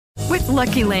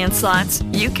Lucky Land Slots,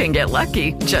 you can get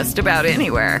lucky just about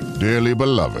anywhere. Dearly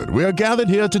beloved, we are gathered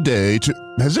here today to...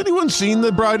 Has anyone seen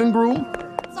the bride and groom?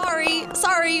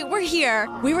 Sorry, we're here.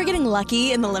 We were getting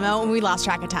lucky in the limo and we lost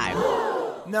track of time.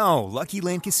 No, Lucky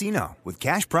Land Casino, with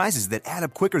cash prizes that add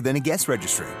up quicker than a guest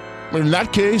registry. In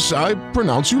that case, I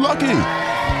pronounce you lucky.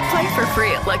 Play for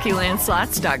free at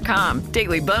LuckyLandSlots.com.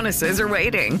 Daily bonuses are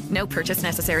waiting. No purchase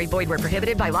necessary. Void where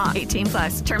prohibited by law.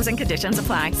 18+. Terms and conditions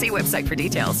apply. See website for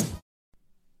details.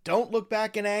 Don't look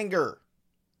back in anger.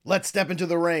 Let's step into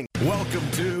the ring. Welcome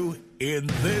to In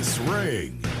This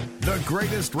Ring, the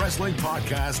greatest wrestling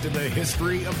podcast in the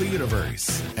history of the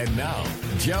universe. And now,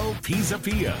 Joe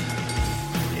Pisapia.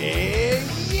 Hey,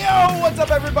 yo, what's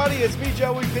up, everybody? It's me,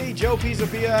 Joey P, Joe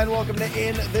Pisapia, and welcome to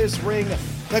In This Ring,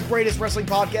 the greatest wrestling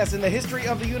podcast in the history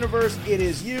of the universe. It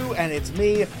is you, and it's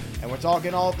me, and we're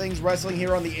talking all things wrestling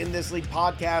here on the In This League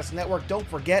Podcast Network. Don't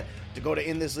forget to go to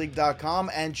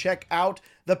inthisleague.com and check out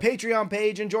the Patreon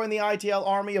page and join the ITL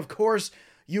Army. Of course,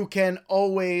 you can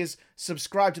always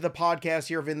subscribe to the podcast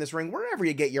here of In This Ring, wherever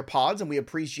you get your pods, and we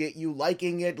appreciate you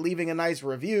liking it, leaving a nice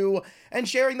review, and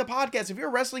sharing the podcast. If you're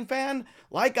a wrestling fan,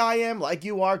 like I am, like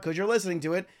you are, because you're listening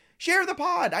to it, share the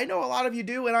pod. I know a lot of you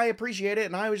do, and I appreciate it,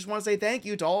 and I just want to say thank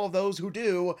you to all of those who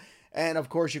do. And, of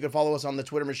course, you can follow us on the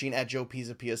Twitter machine at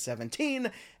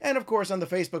JoePisapia17, and, of course, on the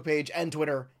Facebook page and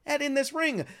Twitter at In This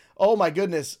Ring. Oh, my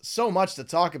goodness, so much to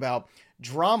talk about.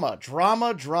 Drama,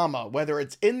 whether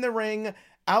it's in the ring,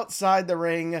 outside the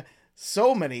ring,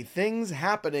 so many things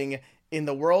happening in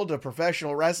the world of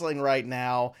professional wrestling right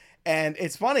now. And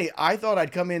it's funny, I thought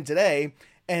I'd come in today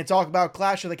and talk about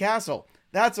Clash of the Castle.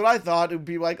 That's what I thought. It would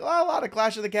be like, a lot of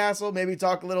Clash of the Castle, maybe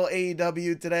talk a little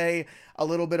AEW today, a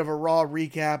little bit of a Raw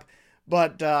recap.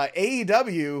 But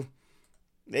AEW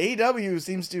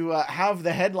seems to have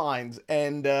the headlines.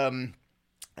 And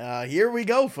here we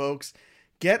go, folks.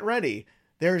 Get ready.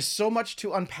 There's so much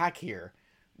to unpack here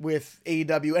with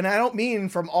AEW. And I don't mean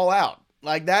from All Out.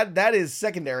 Like, that is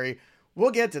secondary.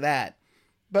 We'll get to that.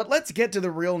 But let's get to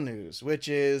the real news, which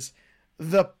is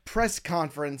the press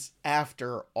conference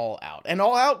after All Out. And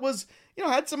All Out was,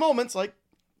 had some moments like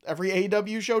every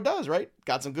AEW show does, right?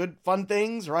 Got some good, fun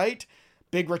things, right?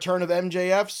 Big return of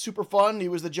MJF, super fun. He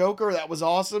was the Joker. That was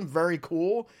awesome. Very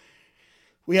cool.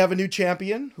 We have a new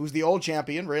champion, who's the old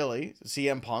champion, really,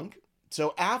 CM Punk.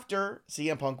 So after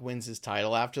CM Punk wins his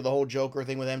title, after the whole Joker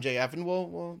thing with MJF, and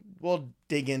we'll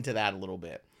dig into that a little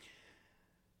bit,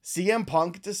 CM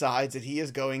Punk decides that he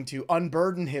is going to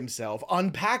unburden himself,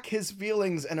 unpack his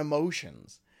feelings and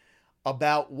emotions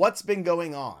about what's been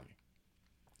going on.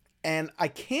 And I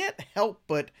can't help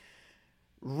but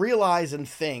realize and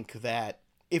think that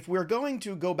if we're going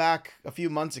to go back a few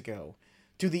months ago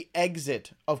to the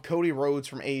exit of Cody Rhodes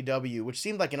from AEW, which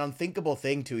seemed like an unthinkable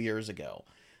thing 2 years ago,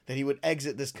 that he would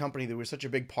exit this company that was such a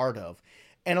big part of.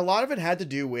 And a lot of it had to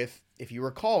do with, if you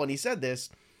recall, and he said this,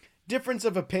 difference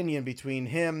of opinion between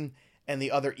him and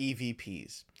the other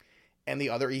EVPs. And the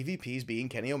other EVPs being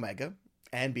Kenny Omega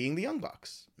and being the Young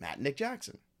Bucks, Matt and Nick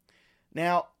Jackson.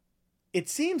 Now, it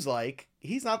seems like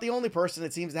he's not the only person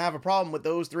that seems to have a problem with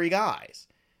those three guys.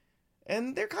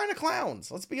 And they're kind of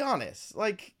clowns, let's be honest.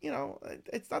 Like,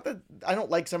 it's not that I don't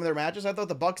like some of their matches. I thought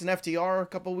the Bucks and FTR a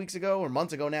couple of weeks ago, or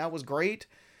months ago now, was great.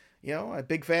 I'm a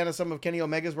big fan of some of Kenny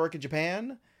Omega's work in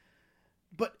Japan.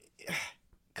 But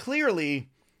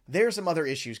clearly, there's some other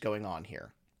issues going on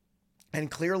here. And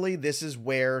clearly, this is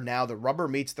where now the rubber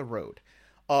meets the road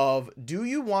of, do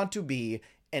you want to be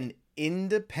an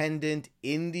independent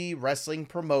indie wrestling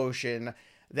promotion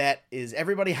that is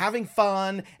everybody having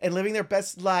fun and living their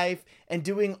best life and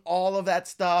doing all of that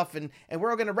stuff, and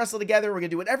we're all going to wrestle together, we're going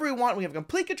to do whatever we want, we have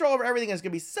complete control over everything, and it's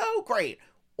going to be so great?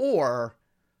 Or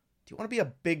do you want to be a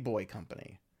big boy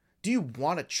company? Do you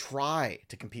want to try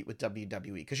to compete with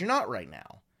WWE? Because you're not right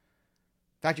now.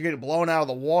 In fact, you're getting blown out of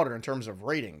the water in terms of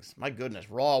ratings. My goodness,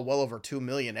 Raw well over 2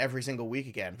 million every single week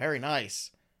again. Very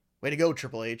nice. Way to go,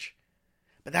 Triple H.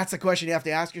 But that's the question you have to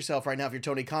ask yourself right now if you're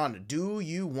Tony Khan. Do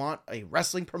you want a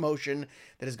wrestling promotion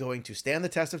that is going to stand the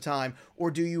test of time, or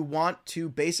do you want to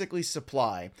basically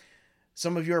supply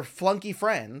some of your flunky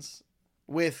friends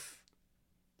with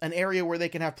an area where they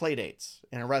can have play dates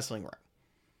in a wrestling ring?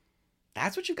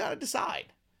 That's what you got to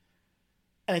decide.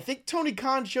 And I think Tony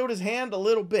Khan showed his hand a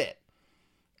little bit.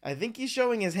 I think he's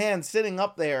showing his hand sitting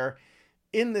up there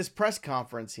in this press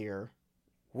conference here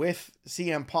with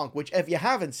CM Punk, which if you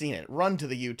haven't seen it, run to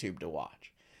the YouTube to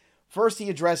watch. First, he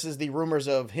addresses the rumors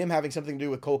of him having something to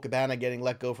do with Colt Cabana getting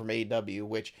let go from AEW,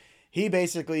 which he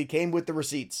basically came with the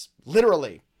receipts.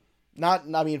 Literally.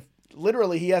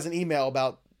 Literally, he has an email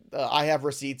about, I have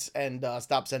receipts and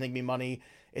stop sending me money.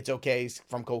 It's okay,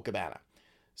 from Colt Cabana.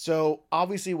 So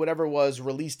obviously whatever was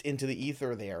released into the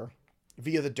ether there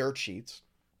via the dirt sheets,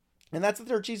 and that's the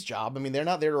dirt sheets' job. I mean, they're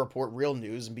not there to report real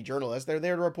news and be journalists. They're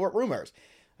there to report rumors.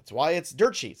 That's why it's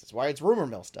dirt sheets. That's why it's rumor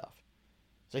mill stuff.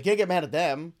 So you can't get mad at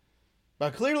them.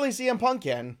 But clearly CM Punk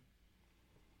can.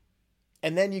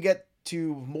 And then you get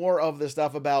to more of the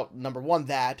stuff about, number one,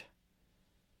 that.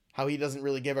 How he doesn't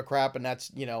really give a crap. And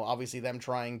that's, obviously them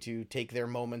trying to take their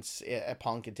moments at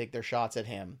Punk and take their shots at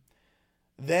him.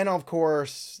 Then, of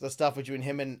course, the stuff between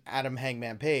him and Adam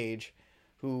Hangman Page,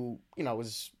 who,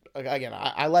 was, again,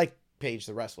 I like Page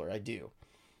the wrestler. I do.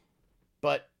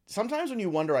 But sometimes when you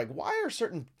wonder, like, why are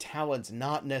certain talents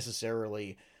not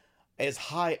necessarily as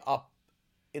high up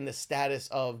in the status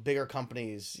of bigger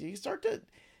companies, you start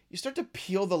to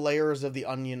peel the layers of the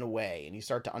onion away, and you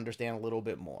start to understand a little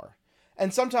bit more.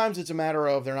 And sometimes it's a matter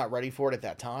of they're not ready for it at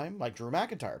that time, like Drew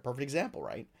McIntyre, perfect example,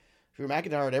 right? Drew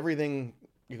McIntyre had everything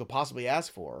you could possibly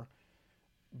ask for,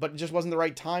 but it just wasn't the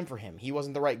right time for him. He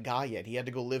wasn't the right guy yet. He had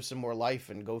to go live some more life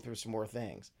and go through some more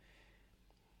things.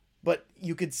 But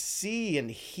you could see and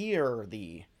hear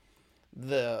the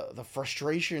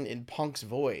frustration in Punk's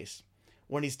voice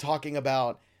when he's talking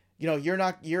about,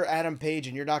 you're Adam Page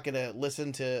and you're not going to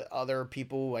listen to other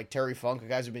people like Terry Funk,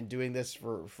 guys who've been doing this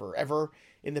for forever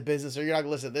in the business, or you're not going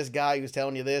to listen to this guy who's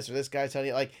telling you this, or this guy's telling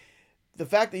you, like, the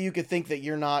fact that you could think that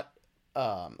you're not,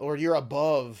 or you're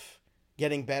above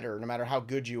getting better no matter how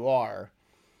good you are,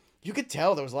 you could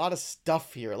tell there was a lot of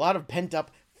stuff here, a lot of pent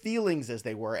up feelings as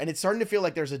they were, and it's starting to feel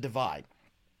like there's a divide,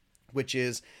 which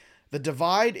is, the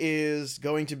divide is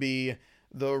going to be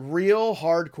the real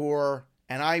hardcore,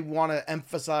 and I want to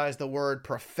emphasize the word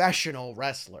professional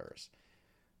wrestlers.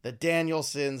 The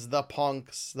Danielsons, the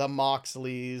Punks, the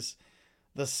Moxleys,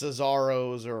 the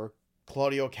Cesaros, or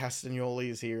Claudio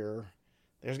Castagnoli's here.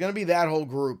 There's going to be that whole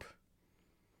group.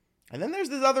 And then there's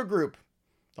this other group,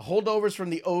 the holdovers from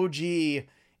the OG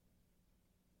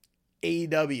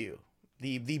AEW,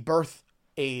 the birth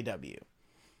AEW.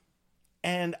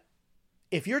 And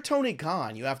if you're Tony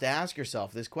Khan, you have to ask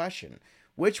yourself this question: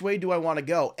 which way do I want to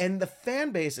go? And the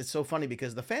fan base, it's so funny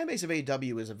because the fan base of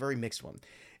AEW is a very mixed one.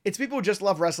 It's people who just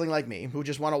love wrestling like me, who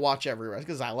just want to watch every wrestling,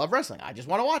 because I love wrestling. I just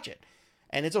want to watch it.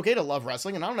 And it's okay to love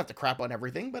wrestling, and I don't have to crap on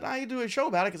everything, but I do a show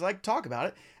about it because I like to talk about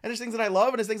it. And there's things that I love,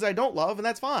 and there's things that I don't love, and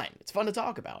that's fine. It's fun to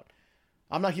talk about.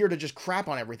 I'm not here to just crap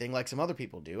on everything like some other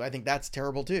people do. I think that's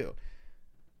terrible too.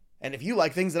 And if you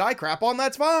like things that I crap on,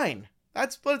 that's fine.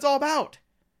 That's what it's all about.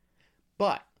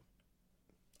 But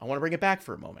I want to bring it back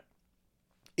for a moment.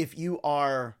 If you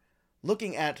are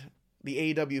looking at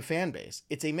the AEW fan base,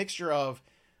 it's a mixture of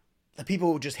the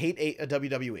people who just hate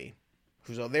WWE,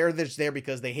 who's they're just there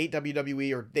because they hate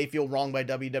WWE or they feel wronged by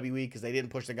WWE because they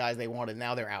didn't push the guys they wanted.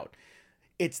 Now they're out.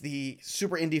 It's the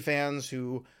super indie fans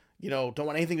who, don't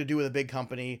want anything to do with a big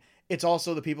company. It's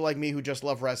also the people like me who just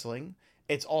love wrestling.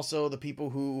 It's also the people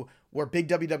who were big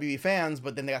WWE fans,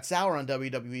 but then they got sour on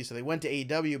WWE, so they went to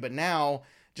AEW, but now,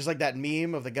 just like that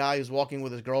meme of the guy who's walking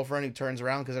with his girlfriend who turns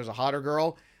around because there's a hotter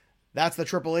girl, that's the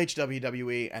Triple H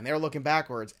WWE, and they're looking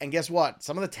backwards. And guess what?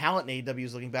 Some of the talent in AEW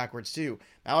is looking backwards too.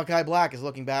 Malachi Black is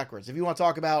looking backwards. If you want to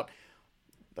talk about,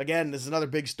 again, this is another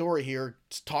big story here,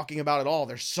 just talking about it all.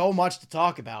 There's so much to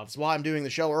talk about. That's why I'm doing the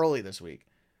show early this week.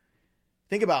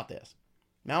 Think about this.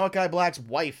 Malachi Black's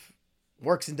wife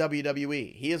works in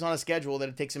WWE. He is on a schedule that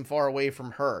it takes him far away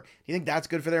from her. Do you think that's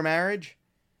good for their marriage?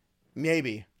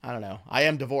 Maybe. I don't know. I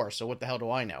am divorced, so what the hell do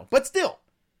I know? But still,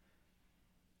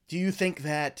 do you think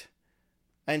that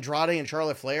Andrade and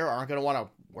Charlotte Flair aren't going to want to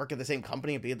work at the same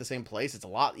company and be at the same place? It's a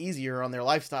lot easier on their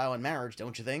lifestyle and marriage,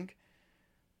 don't you think?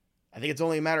 I think it's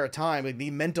only a matter of time. Like,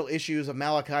 the mental issues of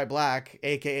Malachi Black,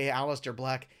 a.k.a. Aleister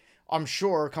Black, I'm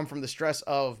sure come from the stress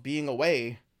of being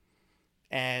away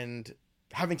and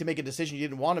having to make a decision you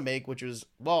didn't want to make, which was,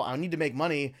 well, I need to make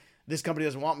money. This company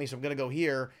doesn't want me, so I'm going to go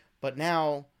here. But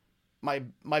now my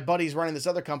buddy's running this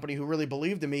other company who really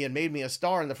believed in me and made me a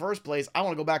star in the first place. I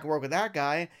want to go back and work with that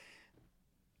guy.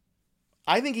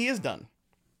 I think he is done.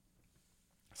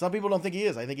 Some people don't think he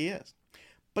is. I think he is.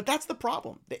 But that's the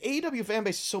problem. The AEW fan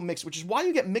base is so mixed, which is why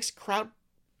you get mixed crowd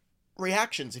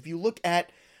reactions. If you look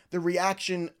at the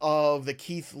reaction of the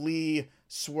Keith Lee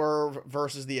Swerve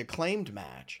versus the Acclaimed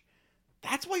match,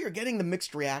 that's why you're getting the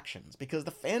mixed reactions, because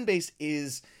the fan base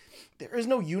there is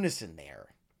no unison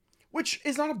there, which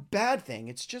is not a bad thing.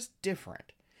 It's just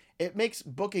different. It makes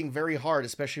booking very hard,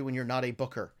 especially when you're not a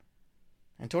booker.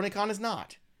 And Tony Khan is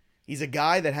not. He's a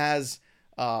guy that has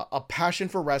a passion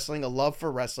for wrestling, a love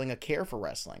for wrestling, a care for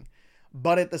wrestling.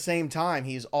 But at the same time,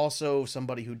 he's also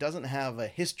somebody who doesn't have a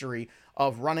history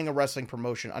of running a wrestling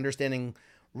promotion, understanding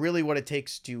really what it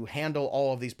takes to handle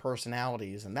all of these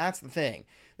personalities. And that's the thing.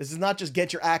 This is not just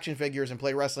get your action figures and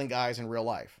play wrestling guys in real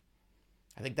life.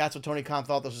 I think that's what Tony Khan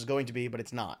thought this was going to be, but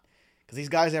it's not. Because these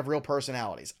guys have real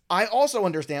personalities. I also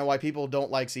understand why people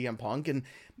don't like CM Punk, and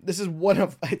this is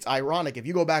it's ironic. If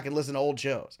you go back and listen to old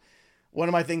shows, one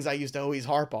of my things I used to always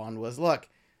harp on was, look,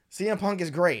 CM Punk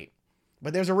is great,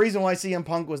 but there's a reason why CM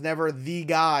Punk was never the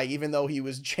guy, even though he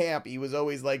was champ. He was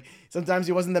always like, sometimes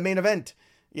he wasn't the main event,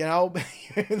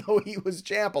 even though he was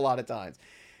champ a lot of times.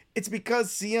 It's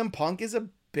because CM Punk is a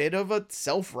bit of a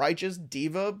self-righteous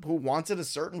diva who wants it a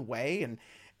certain way,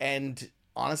 and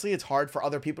honestly, it's hard for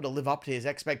other people to live up to his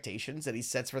expectations that he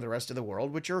sets for the rest of the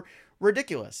world, which are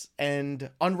ridiculous and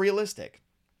unrealistic.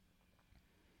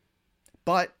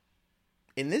 But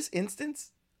in this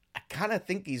instance, I kind of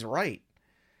think he's right.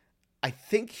 I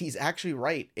think he's actually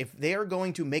right. If they are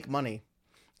going to make money,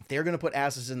 if they're going to put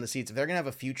asses in the seats, if they're going to have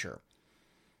a future,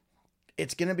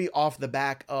 it's going to be off the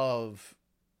back of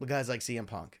guys like CM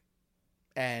Punk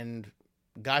and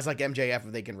guys like MJF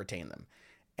if they can retain them.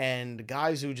 And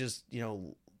guys who just,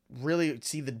 really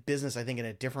see the business, I think, in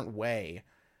a different way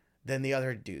than the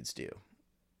other dudes do.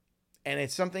 And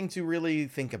it's something to really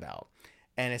think about.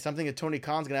 And it's something that Tony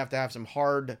Khan's going to have some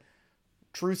hard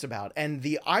truths about. And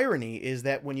the irony is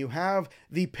that when you have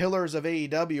the pillars of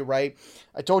AEW, right?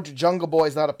 I told you Jungle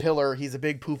Boy's not a pillar. He's a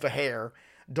big poof of hair.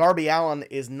 Darby Allin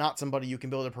is not somebody you can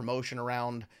build a promotion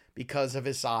around because of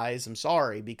his size. I'm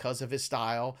sorry, because of his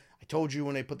style. I told you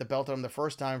when they put the belt on him the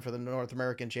first time for the North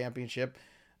American Championship,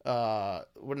 not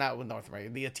with North America,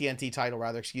 the TNT title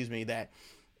rather, that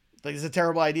it's a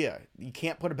terrible idea. You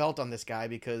can't put a belt on this guy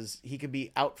because he could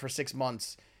be out for 6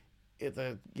 months at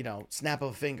the, snap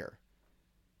of a finger.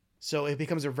 So it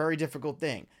becomes a very difficult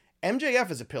thing. MJF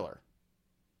is a pillar.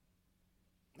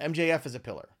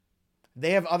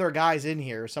 They have other guys in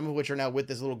here, some of which are now with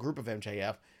this little group of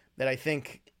MJF, that I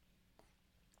think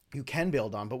you can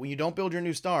build on. But when you don't build your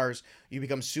new stars, you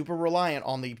become super reliant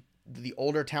on the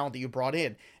older talent that you brought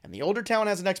in. And the older talent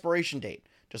has an expiration date.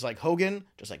 Just like Hogan,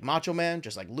 just like Macho Man,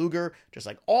 just like Luger, just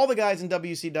like all the guys in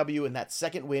WCW in that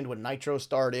second wind when Nitro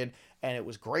started. And it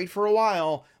was great for a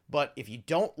while, but if you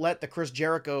don't let the Chris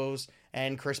Jerichos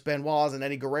and Chris Benoits and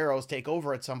Eddie Guerreros take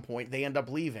over at some point, they end up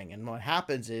leaving. And what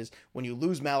happens is when you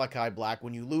lose Malachi Black,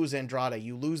 when you lose Andrade,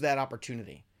 you lose that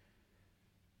opportunity.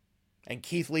 And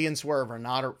Keith Lee and Swerve are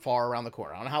not far around the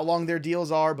corner. I don't know how long their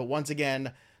deals are, but once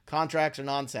again, contracts are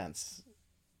nonsense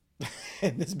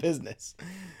in this business.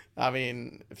 I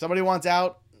mean, if somebody wants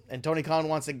out and Tony Khan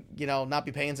wants to, not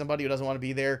be paying somebody who doesn't want to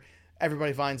be there,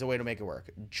 everybody finds a way to make it work.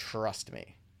 Trust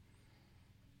me.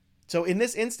 So in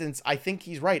this instance, I think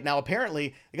he's right. Now,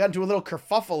 apparently, they got into a little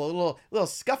kerfuffle, a little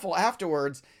scuffle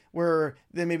afterwards where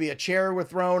then maybe a chair was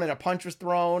thrown and a punch was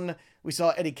thrown. We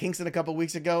saw Eddie Kingston a couple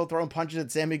weeks ago throwing punches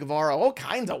at Sammy Guevara. All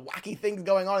kinds of wacky things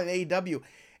going on in AEW.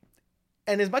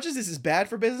 And as much as this is bad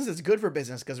for business, it's good for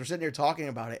business because we're sitting here talking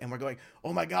about it and we're going,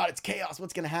 oh my God, it's chaos.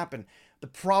 What's going to happen? The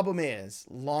problem is,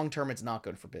 long-term, it's not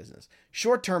good for business.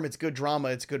 Short-term, it's good drama.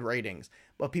 It's good ratings.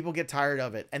 But people get tired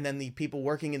of it. And then the people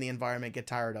working in the environment get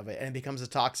tired of it. And it becomes a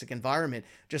toxic environment,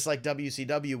 just like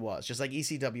WCW was, just like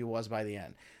ECW was by the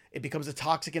end. It becomes a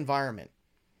toxic environment.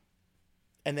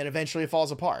 And then eventually it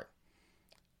falls apart.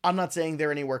 I'm not saying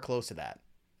they're anywhere close to that.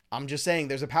 I'm just saying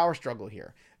there's a power struggle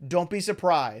here. Don't be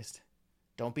surprised.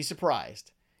 Don't be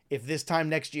surprised if this time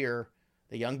next year,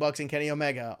 the Young Bucks and Kenny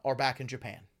Omega are back in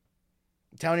Japan.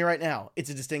 I'm telling you right now, it's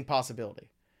a distinct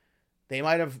possibility. They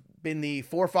might have been the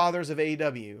forefathers of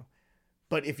AEW,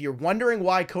 but if you're wondering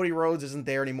why Cody Rhodes isn't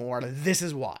there anymore, this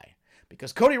is why.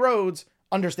 Because Cody Rhodes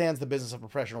understands the business of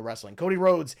professional wrestling. Cody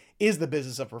Rhodes is the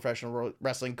business of professional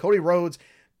wrestling. Cody Rhodes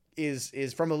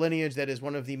is from a lineage that is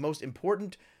one of the most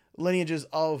important lineages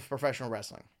of professional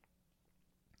wrestling.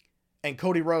 And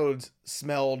Cody Rhodes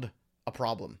smelled a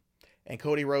problem. And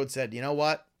Cody Rhodes said, you know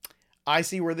what? I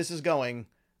see where this is going.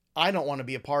 I don't want to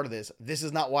be a part of this. This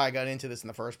is not why I got into this in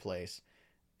the first place.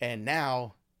 And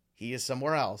now he is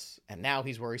somewhere else. And now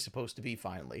he's where he's supposed to be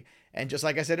finally. And just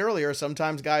like I said earlier,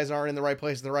 sometimes guys aren't in the right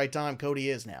place at the right time. Cody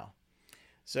is now.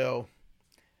 So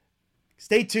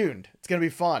stay tuned. It's going to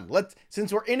be fun.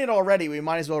 Since we're in it already, we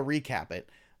might as well recap it.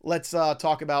 Let's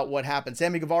talk about what happened.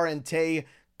 Sammy Guevara and Tay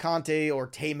Conte, or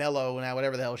Tay Mello, now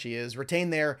whatever the hell she is,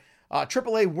 retained their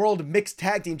AAA World Mixed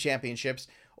Tag Team Championships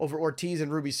over Ortiz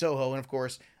and Ruby Soho. And of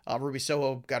course, Ruby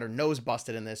Soho got her nose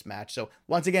busted in this match. So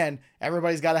once again,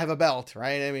 everybody's got to have a belt,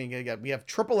 right? I mean, we have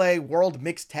AAA World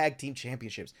Mixed Tag Team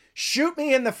Championships. Shoot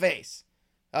me in the face.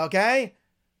 Okay?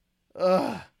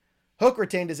 Ugh. Hook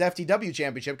retained his FTW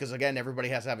championship because, again, everybody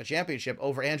has to have a championship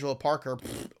over Angelo Parker.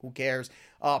 Who cares?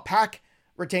 Pac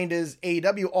retained his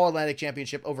AEW All-Atlantic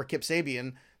Championship over Kip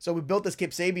Sabian. So we built this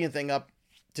Kip Sabian thing up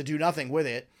to do nothing with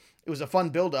it. It was a fun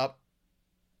build-up.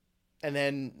 And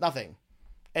then nothing.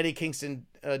 Eddie Kingston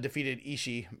defeated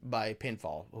Ishii by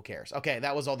pinfall. Who cares? Okay,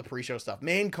 that was all the pre-show stuff.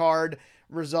 Main card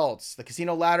results. The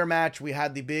Casino Ladder match, we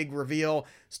had the big reveal.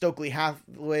 Stokely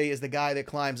Hathaway is the guy that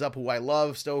climbs up, who I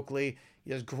love. Stokely,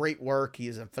 he does great work. He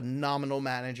is a phenomenal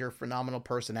manager, phenomenal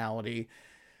personality.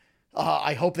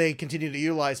 I hope they continue to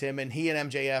utilize him, and he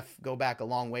and MJF go back a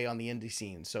long way on the indie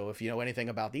scene. So if you know anything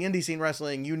about the indie scene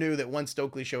wrestling, you knew that once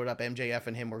Stokely showed up, MJF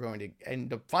and him were going to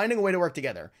end up finding a way to work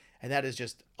together. And that is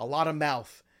just a lot of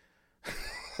mouth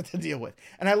to deal with.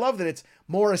 And I love that it's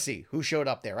Morrissey who showed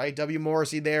up there, right? W.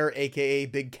 Morrissey there, a.k.a.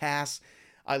 Big Cass.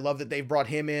 I love that they've brought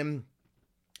him in.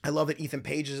 I love that Ethan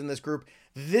Page is in this group.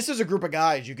 This is a group of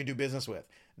guys you can do business with.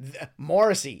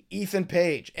 Morrissey, Ethan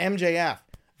Page, MJF.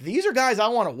 These are guys I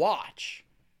want to watch.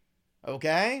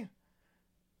 Okay?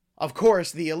 Of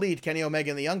course, the Elite, Kenny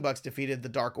Omega and the Young Bucks, defeated the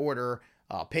Dark Order,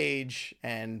 Page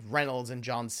and Reynolds and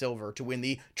John Silver, to win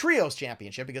the Trios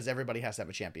Championship, because everybody has to have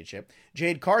a championship.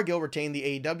 Jade Cargill retained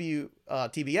the AEW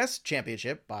TBS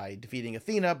Championship by defeating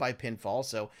Athena by pinfall.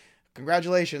 So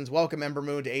congratulations. Welcome, Ember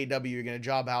Moon, to AEW. You're going to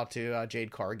job out to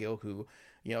Jade Cargill, who,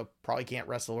 you know, probably can't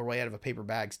wrestle her way out of a paper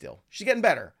bag still. She's getting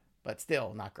better, but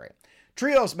still not great.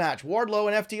 Trios match.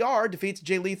 Wardlow and FTR defeats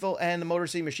Jay Lethal and the Motor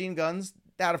City Machine Guns.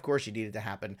 That, of course, you needed to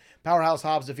happen. Powerhouse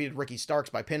Hobbs defeated Ricky Starks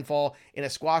by pinfall in a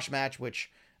squash match,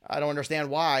 which I don't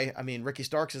understand why. I mean, Ricky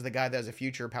Starks is the guy that has a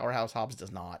future. Powerhouse Hobbs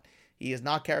does not. He is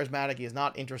not charismatic. He is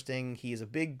not interesting. He is a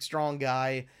big, strong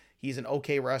guy. He's an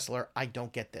okay wrestler. I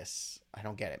don't get this. I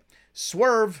don't get it.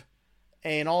 Swerve,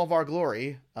 in all of our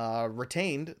glory,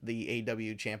 retained the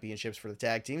AEW championships for the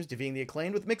tag teams, defeating the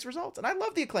Acclaimed with mixed results. And I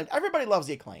love the Acclaimed. Everybody loves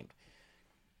the Acclaimed.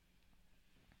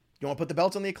 You want to put the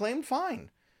belts on the Acclaimed? Fine.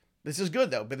 This is good,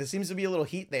 though, but there seems to be a little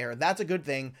heat there. That's a good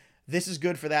thing. This is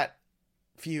good for that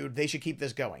feud. They should keep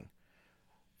this going.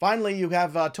 Finally, you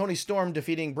have Tony Storm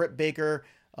defeating Britt Baker,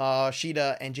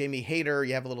 Shida, and Jamie Hayter.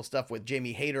 You have a little stuff with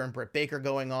Jamie Hayter and Britt Baker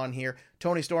going on here.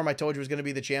 Tony Storm, I told you, was going to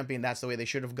be the champion. That's the way they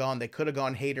should have gone. They could have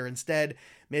gone Hayter instead.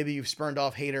 Maybe you've spurned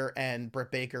off Hayter and Britt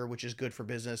Baker, which is good for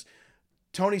business.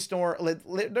 Tony Storm,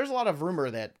 there's a lot of rumor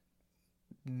that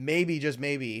maybe, just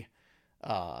maybe,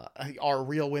 our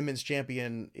real women's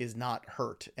champion is not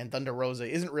hurt, and Thunder Rosa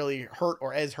isn't really hurt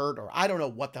or as hurt, or I don't know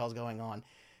what the hell's going on.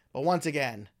 But once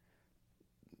again,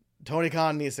 Tony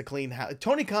Khan needs to clean house.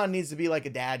 Tony Khan needs to be like a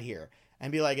dad here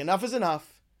and be like, enough is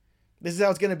enough. This is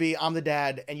how it's going to be. I'm the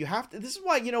dad. And you have to, this is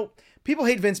why, you know, people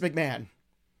hate Vince McMahon,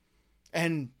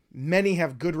 and many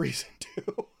have good reason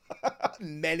to.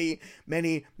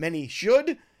 many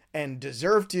should and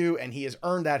deserve to, and he has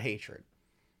earned that hatred.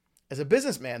 As a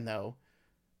businessman, though,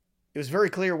 it was very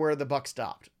clear where the buck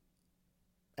stopped.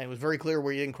 And it was very clear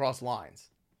where you didn't cross lines.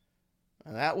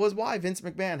 And that was why Vince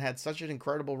McMahon had such an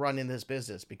incredible run in this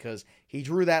business, because he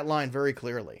drew that line very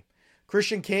clearly.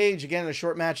 Christian Cage, again, in a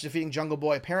short match, defeating Jungle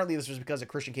Boy. Apparently this was because of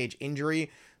Christian Cage injury,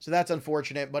 so that's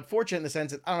unfortunate, but fortunate in the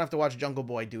sense that I don't have to watch Jungle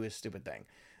Boy do his stupid thing.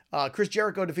 Chris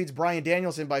Jericho defeats Bryan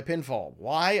Danielson by pinfall.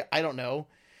 Why? I don't know.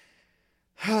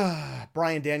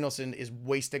 Bryan Danielson is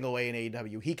wasting away in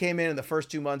AEW. He came in the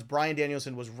first 2 months. Bryan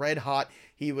Danielson was red hot.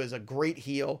 He was a great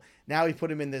heel. Now he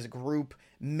put him in this group.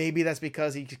 Maybe that's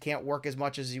because he can't work as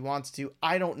much as he wants to.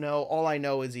 I don't know. All I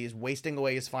know is he is wasting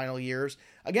away his final years.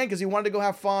 Again, because he wanted to go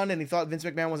have fun, and he thought Vince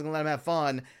McMahon wasn't going to let him have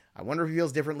fun. I wonder if he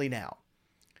feels differently now.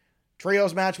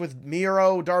 Trios match with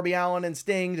Miro, Darby Allin, and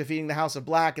Sting defeating the House of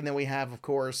Black. And then we have, of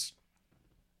course,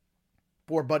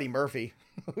 poor Buddy Murphy,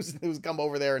 who's come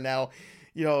over there, and now,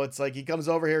 you know, it's like he comes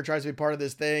over here, tries to be part of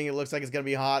this thing. It looks like it's going to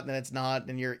be hot, and then it's not.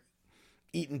 And you're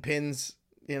eating pins,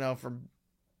 you know, from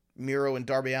Miro and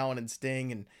Darby Allin and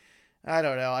Sting. And I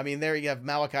don't know. I mean, there you have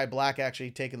Malachi Black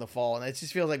actually taking the fall. And it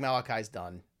just feels like Malachi's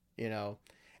done, you know.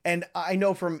 And I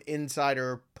know from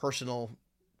insider personal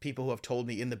people who have told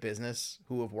me in the business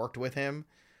who have worked with him,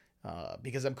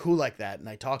 because I'm cool like that. And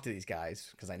I talk to these guys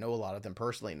because I know a lot of them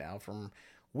personally now from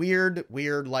weird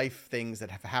life things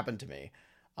that have happened to me.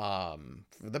 For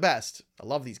the best. I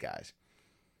love these guys.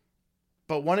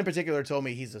 But one in particular told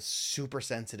me he's a super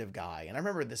sensitive guy. And I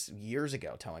remember this years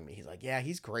ago telling me, he's like, yeah,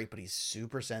 he's great, but he's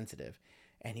super sensitive.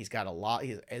 And he's got a lot,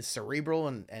 he's as cerebral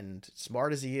and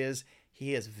smart as he is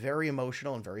very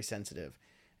emotional and very sensitive.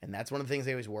 And that's one of the things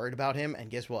they always worried about him.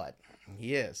 And guess what?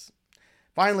 He is.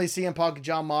 Finally, CM Punk and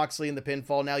Jon Moxley in the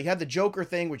pinfall. Now, you had the Joker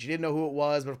thing, which you didn't know who it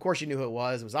was, but of course you knew who it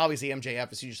was. It was obviously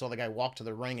MJF, as soon as you saw the guy walk to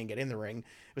the ring and get in the ring.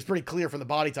 It was pretty clear from the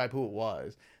body type who it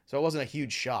was. So it wasn't a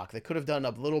huge shock. They could have done a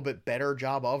little bit better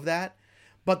job of that.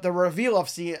 But the reveal of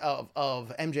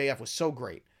MJF was so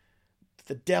great.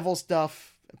 the devil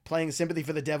stuff, playing Sympathy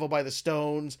for the Devil by the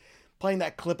Stones, playing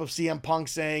that clip of CM Punk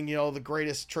saying, the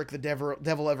greatest trick the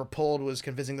devil ever pulled was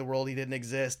convincing the world he didn't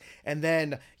exist. And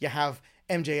then you have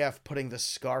MJF putting the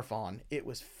scarf on. It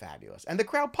was fabulous. And the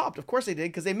crowd popped. Of course they did,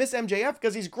 because they miss MJF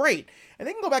because he's great. And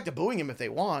they can go back to booing him if they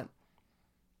want.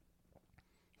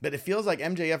 But it feels like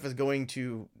MJF is going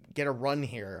to get a run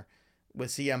here with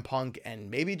CM Punk. And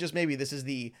maybe, just maybe, this is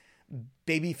the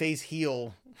babyface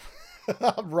heel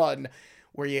run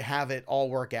where you have it all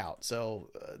work out. So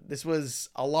this was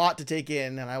a lot to take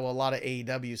in, and I will a lot of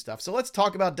AEW stuff. So let's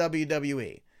talk about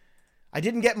WWE. I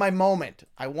didn't get my moment.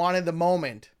 I wanted the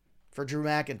moment for Drew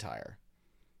McIntyre.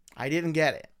 I didn't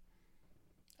get it.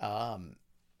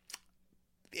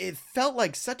 It felt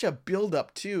like such a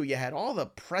build-up, too. You had all the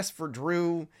press for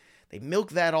Drew. They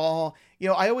milked that all.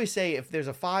 I always say if there's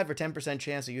a 5 or 10%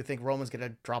 chance that you think Roman's going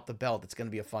to drop the belt, it's going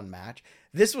to be a fun match.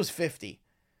 This was 50.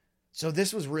 So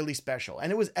this was really special,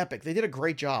 and it was epic. They did a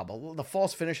great job. The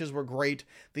false finishes were great.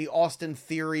 The Austin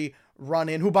Theory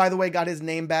run-in, who, by the way, got his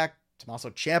name back. Tommaso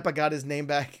Ciampa got his name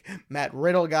back. Matt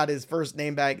Riddle got his first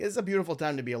name back. It's a beautiful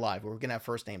time to be alive. We're going to have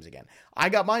first names again. I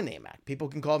got my name back. People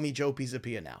can call me Joe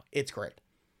Pisapia now. It's great.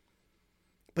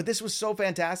 But this was so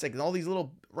fantastic, and all these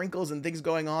little wrinkles and things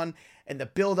going on, and the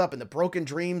build-up, and the broken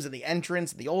dreams, and the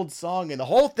entrance, and the old song, and the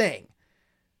whole thing.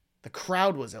 The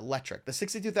crowd was electric. The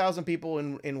 62,000 people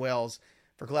in Wales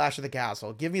for Clash of the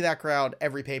Castle. Give me that crowd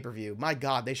every pay-per-view. My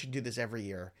God, they should do this every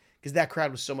year, because that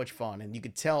crowd was so much fun, and you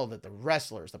could tell that the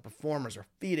wrestlers, the performers are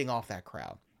feeding off that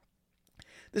crowd.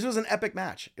 This was an epic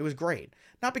match. It was great.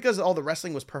 Not because all the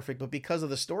wrestling was perfect, but because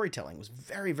of the storytelling was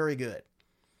very, very good.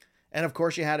 And of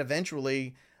course, you had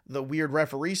eventually the weird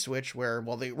referee switch where,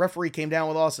 the referee came down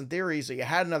with Austin Theory, so you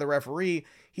had another referee.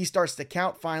 He starts to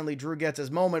count. Finally, Drew gets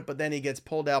his moment, but then he gets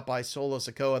pulled out by Solo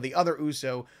Sikoa, the other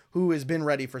Uso, who has been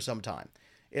ready for some time.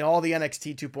 And all the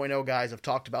NXT 2.0 guys have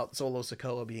talked about Solo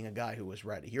Sikoa being a guy who was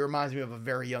ready. He reminds me of a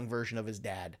very young version of his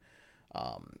dad.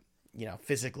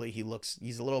 Physically,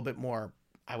 he's a little bit more,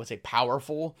 I would say,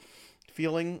 powerful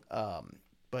feeling,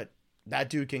 but that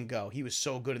dude can go. He was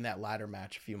so good in that ladder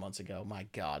match a few months ago. My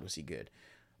God, was he good.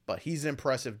 But he's an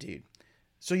impressive dude.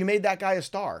 So you made that guy a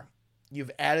star.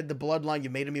 You've added the bloodline. You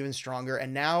made him even stronger.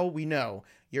 And now we know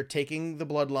you're taking the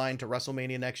bloodline to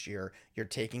WrestleMania next year. You're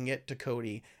taking it to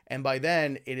Cody. And by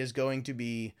then, it is going to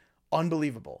be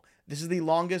unbelievable. This is the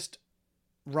longest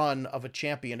run of a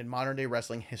champion in modern day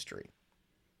wrestling history.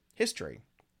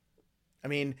 I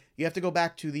mean, you have to go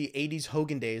back to the 80s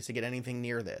Hogan days to get anything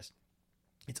near this.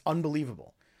 It's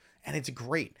unbelievable. And it's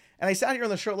great. And I sat here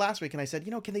on the show last week and I said,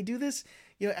 can they do this?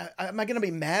 Am I going to be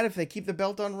mad if they keep the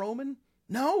belt on Roman?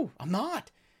 No, I'm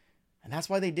not. And that's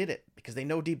why they did it. Because they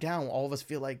know deep down, all of us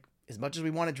feel like as much as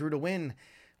we wanted Drew to win,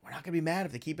 we're not going to be mad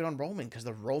if they keep it on Roman. Because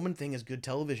the Roman thing is good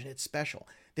television. It's special.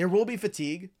 There will be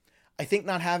fatigue. I think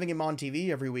not having him on TV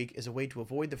every week is a way to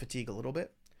avoid the fatigue a little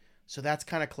bit. So that's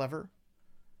kind of clever.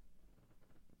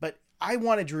 But I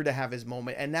wanted Drew to have his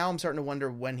moment. And now I'm starting to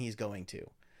wonder when he's going to.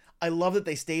 I love that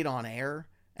they stayed on air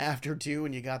after too,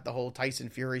 and you got the whole Tyson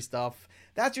Fury stuff.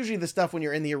 That's usually the stuff when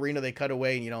you're in the arena they cut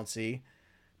away and you don't see.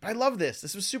 But I love this.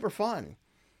 This was super fun.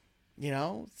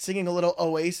 Singing a little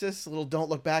Oasis, a little Don't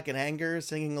Look Back in Anger,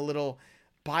 singing a little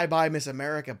Bye Bye Miss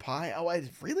America Pie. Oh,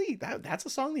 really? That's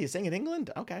a song that you sing in England?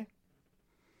 Okay.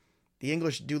 The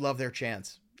English do love their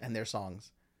chants and their songs.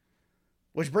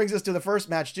 Which brings us to the first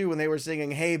match too, when they were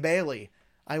singing Hey Bailey,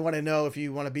 I want to know if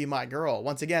you want to be my girl.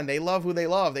 Once again, they love who they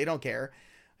love. They don't care.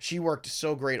 She worked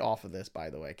so great off of this, by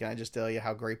the way. Can I just tell you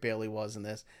how great Bailey was in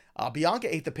this?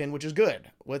 Bianca ate the pin, which is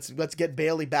good. Let's get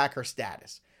Bailey back her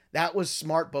status. That was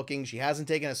smart booking. She hasn't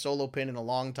taken a solo pin in a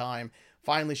long time.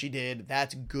 Finally, she did.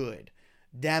 That's good.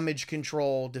 Damage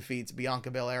Control defeats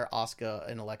Bianca Belair, Asuka,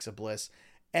 and Alexa Bliss.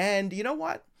 And you know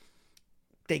what?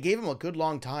 They gave him a good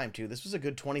long time, too. This was a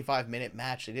good 25-minute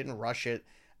match. They didn't rush it.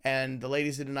 And the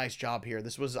ladies did a nice job here.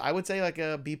 This was, I would say, like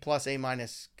a B+, A-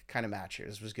 kind of match here.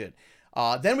 This was good.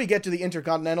 Then we get to the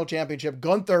Intercontinental Championship.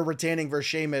 Gunther retaining versus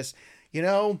Sheamus.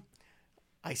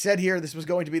 I said here this was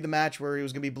going to be the match where he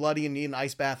was going to be bloody and need an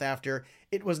ice bath after.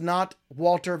 It was not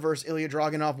Walter versus Ilya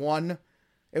Dragunov 1.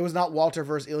 It was not Walter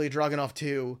versus Ilya Dragunov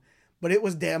 2. But it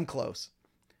was damn close.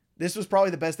 This was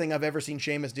probably the best thing I've ever seen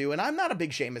Sheamus do. And I'm not a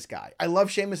big Sheamus guy. I love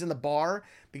Sheamus in the bar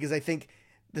because I think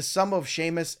the sum of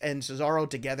Sheamus and Cesaro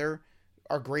together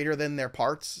are greater than their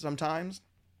parts sometimes.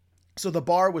 So the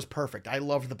bar was perfect. I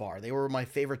loved the bar. They were my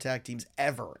favorite tag teams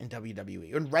ever in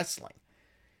WWE, in wrestling.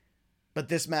 But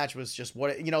this match was just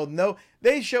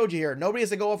they showed you here. Nobody has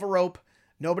to go off a rope.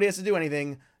 Nobody has to do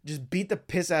anything. Just beat the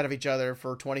piss out of each other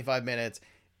for 25 minutes.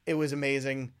 It was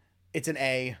amazing. It's an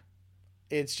A.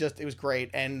 It was great,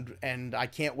 and I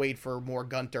can't wait for more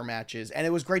Gunther matches. And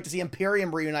it was great to see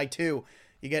Imperium reunite too.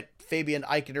 You get Fabian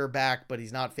Eichner back, but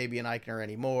he's not Fabian Eichner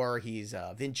anymore. He's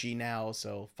Vinci now,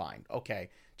 so fine. Okay,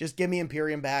 just give me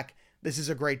Imperium back. This is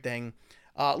a great thing.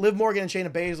 Liv Morgan and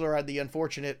Shayna Baszler had the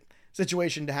unfortunate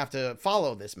situation to have to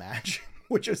follow this match,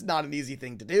 which was not an easy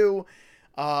thing to do.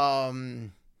 But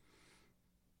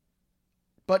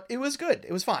it was good.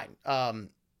 It was fine.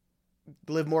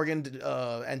 Liv Morgan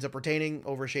ends up retaining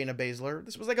over Shayna Baszler.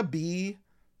 This was like a B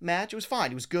match. It was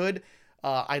fine. It was good.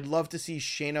 I'd love to see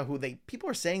Shayna, people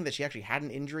are saying that she actually had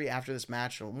an injury after this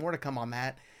match, so more to come on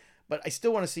that. But I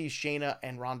still want to see Shayna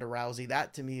and Ronda Rousey.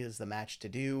 That, to me, is the match to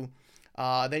do.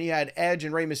 Then you had Edge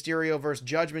and Rey Mysterio versus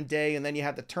Judgment Day, and then you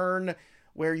had the turn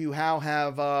where you now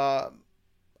have,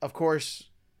 of course,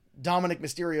 Dominic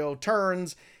Mysterio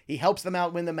turns. He helps them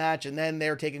out win the match, and then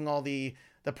they're taking all the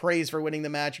praise for winning the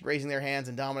match, raising their hands,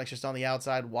 and Dominic's just on the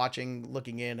outside watching,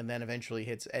 looking in, and then eventually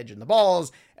hits Edge in the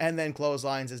balls, and then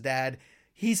clotheslines his dad.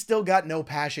 He's still got no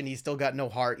passion. He's still got no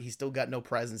heart. He's still got no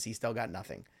presence. He's still got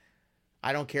nothing.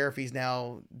 I don't care if he's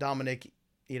now Dominic,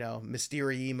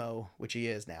 Mysterio emo, which he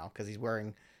is now, because he's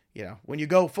wearing, when you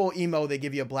go full emo, they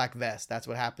give you a black vest. That's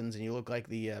what happens, and you look like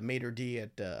the Mater D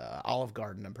at Olive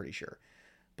Garden, I'm pretty sure.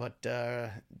 But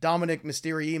Dominic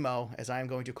Mysterio emo, as I am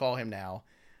going to call him now.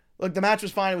 Look, the match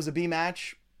was fine. It was a B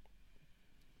match.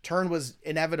 Turn was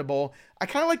inevitable. I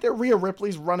kind of like that Rhea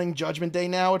Ripley's running Judgment Day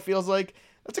now, it feels like.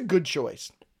 That's a good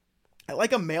choice. I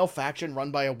like a male faction run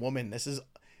by a woman. This is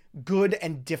good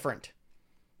and different.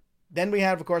 Then we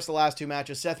had, of course, the last two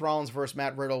matches. Seth Rollins versus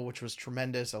Matt Riddle, which was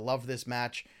tremendous. I love this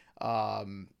match. I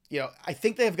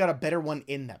think they've got a better one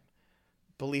in them,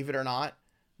 believe it or not.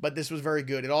 But this was very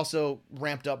good. It also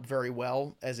ramped up very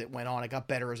well as it went on. It got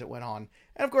better as it went on.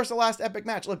 And, of course, the last epic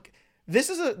match. Look, this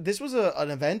was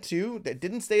an event, too, that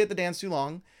didn't stay at the dance too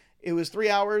long. It was 3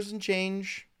 hours and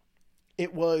change.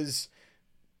 It was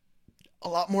a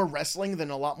lot more wrestling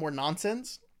than a lot more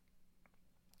nonsense,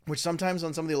 which sometimes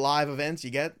on some of the live events you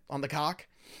get on the cock.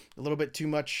 A little bit too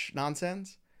much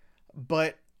nonsense.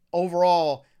 But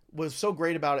overall, what was so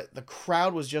great about it, the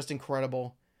crowd was just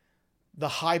incredible. The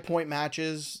high point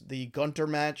matches, the Gunther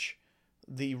match,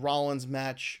 the Rollins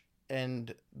match,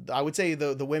 and I would say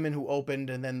the women who opened,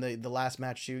 and then the last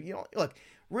match too. Look,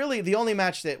 really the only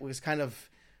match that was kind of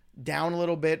down a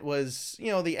little bit was,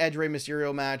 the Edge Rey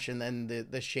Mysterio match, and then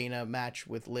the Shayna match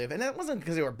with Liv. And that wasn't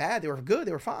because they were bad. They were good.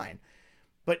 They were fine.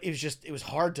 But it was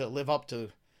hard to live up to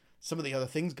some of the other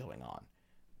things going on.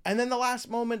 And then the last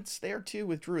moments there too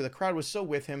with Drew, the crowd was so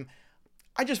with him.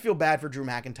 I just feel bad for Drew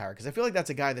McIntyre because I feel like that's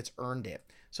a guy that's earned it.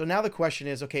 So now the question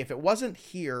is, okay, if it wasn't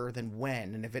here, then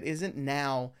when? And if it isn't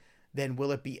now, then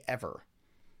will it be ever?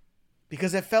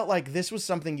 Because it felt like this was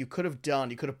something you could have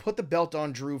done. You could have put the belt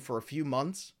on Drew for a few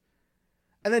months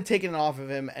and then taken it off of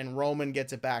him, and Roman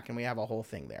gets it back and we have a whole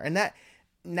thing there. And that,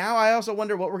 now I also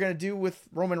wonder what we're going to do with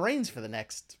Roman Reigns for the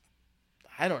next,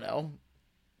 8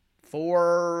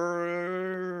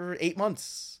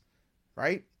 months,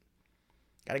 right?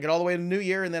 Got to get all the way to New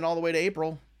Year and then all the way to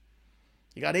April.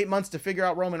 You got 8 months to figure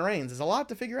out Roman Reigns. There's a lot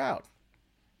to figure out.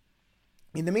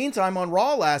 In the meantime, on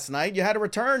Raw last night, you had a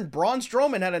return. Braun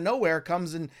Strowman out of nowhere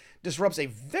comes and disrupts a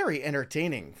very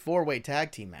entertaining 4-way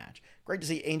tag team match. Great to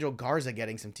see Angel Garza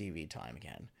getting some TV time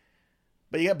again.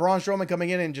 But you got Braun Strowman coming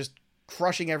in and just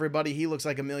crushing everybody. He looks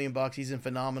like $1 million. He's in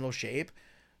phenomenal shape.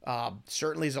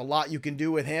 Certainly there's a lot you can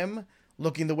do with him,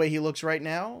 looking the way he looks right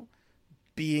now,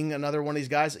 being another one of these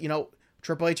guys.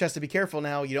 Triple H has to be careful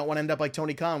now. You don't want to end up like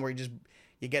Tony Khan, where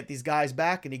you get these guys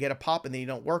back and you get a pop and then you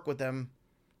don't work with them.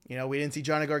 We didn't see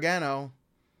Johnny Gargano.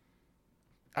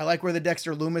 I like where the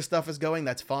Dexter Lumis stuff is going.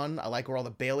 That's fun. I like where all the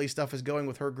Bayley stuff is going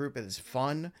with her group. It is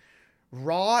fun.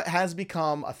 Raw has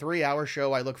become a 3-hour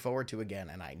show I look forward to again,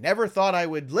 and I never thought I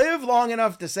would live long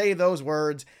enough to say those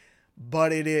words,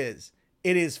 but it is.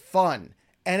 It is fun,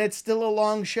 and it's still a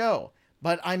long show,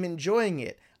 but I'm enjoying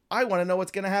it. I want to know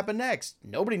what's going to happen next.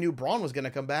 Nobody knew Braun was going to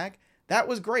come back. That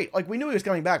was great. Like, we knew he was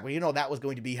coming back, but that was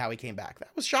going to be how he came back.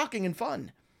 That was shocking and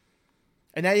fun.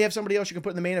 And now you have somebody else you can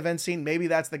put in the main event scene. Maybe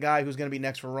that's the guy who's going to be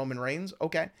next for Roman Reigns.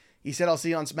 Okay. He said, I'll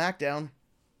see you on SmackDown.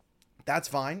 That's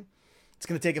fine. It's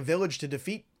going to take a village to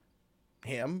defeat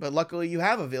him, but luckily you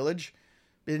have a village,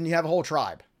 and you have a whole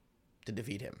tribe to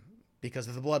defeat him because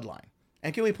of the bloodline.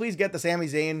 And can we please get the Sami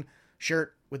Zayn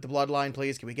shirt with the bloodline,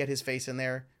 please? Can we get his face in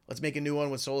there? Let's make a new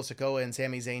one with Solo Sikoa and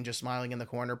Sami Zayn just smiling in the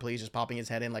corner, please, just popping his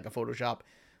head in like a Photoshop.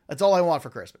 That's all I want for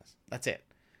Christmas. That's it.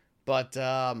 But,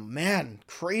 man,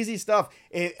 crazy stuff.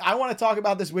 I want to talk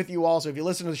about this with you all. So if you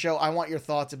listen to the show, I want your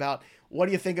thoughts about what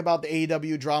do you think about the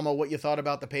AEW drama, what you thought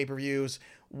about the pay-per-views,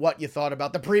 what you thought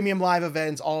about the premium live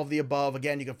events, all of the above.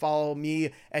 Again, you can follow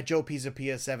me at Joe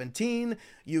Pisapia 17.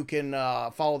 You can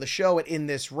follow the show at In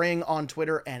This Ring on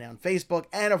Twitter and on Facebook.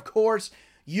 And of course,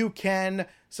 you can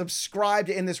subscribe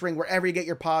to In This Ring wherever you get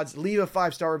your pods. Leave a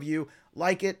 5-star review.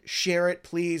 Like it, share it,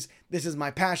 please. This is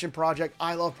my passion project.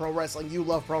 I love pro wrestling. You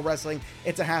love pro wrestling.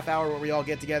 It's a half hour where we all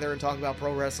get together and talk about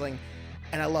pro wrestling,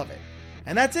 and I love it.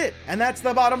 And that's it. And that's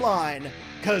the bottom line,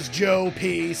 because Joe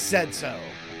P said so.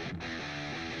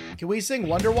 Can we sing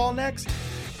Wonderwall next?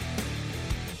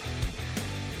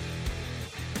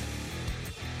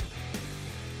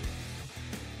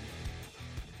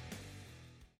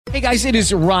 Hey guys, it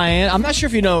is Ryan. I'm not sure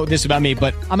if you know this about me,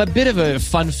 but I'm a bit of a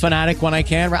fun fanatic when I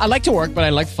can. I like to work, but I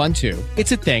like fun too.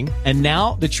 It's a thing. And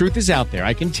now the truth is out there.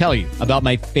 I can tell you about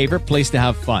my favorite place to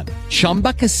have fun.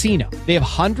 Chumba Casino. They have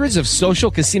hundreds of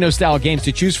social casino style games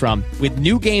to choose from with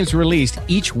new games released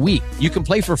each week. You can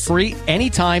play for free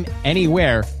anytime,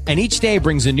 anywhere. And each day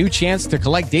brings a new chance to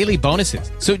collect daily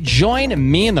bonuses. So join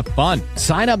me in the fun.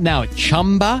 Sign up now at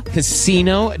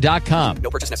ChumbaCasino.com. No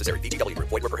purchase necessary. VGW Group.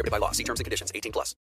 Void where prohibited by law. See terms and conditions. 18+.